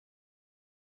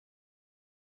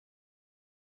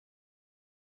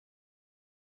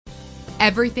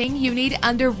Everything you need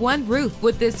under one roof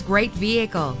with this great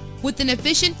vehicle. With an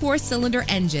efficient 4-cylinder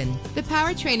engine, the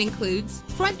powertrain includes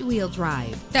front-wheel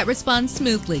drive that responds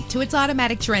smoothly to its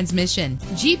automatic transmission.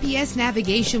 GPS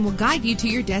navigation will guide you to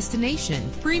your destination.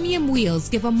 Premium wheels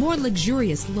give a more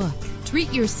luxurious look.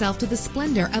 Treat yourself to the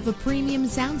splendor of a premium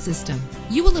sound system.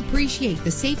 You will appreciate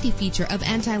the safety feature of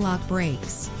anti-lock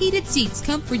brakes. Heated seats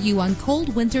comfort you on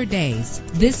cold winter days.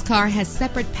 This car has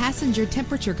separate passenger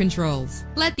temperature controls.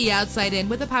 Let the outside in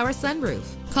with a power sunroof.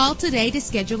 Call today to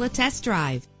schedule a test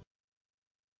drive.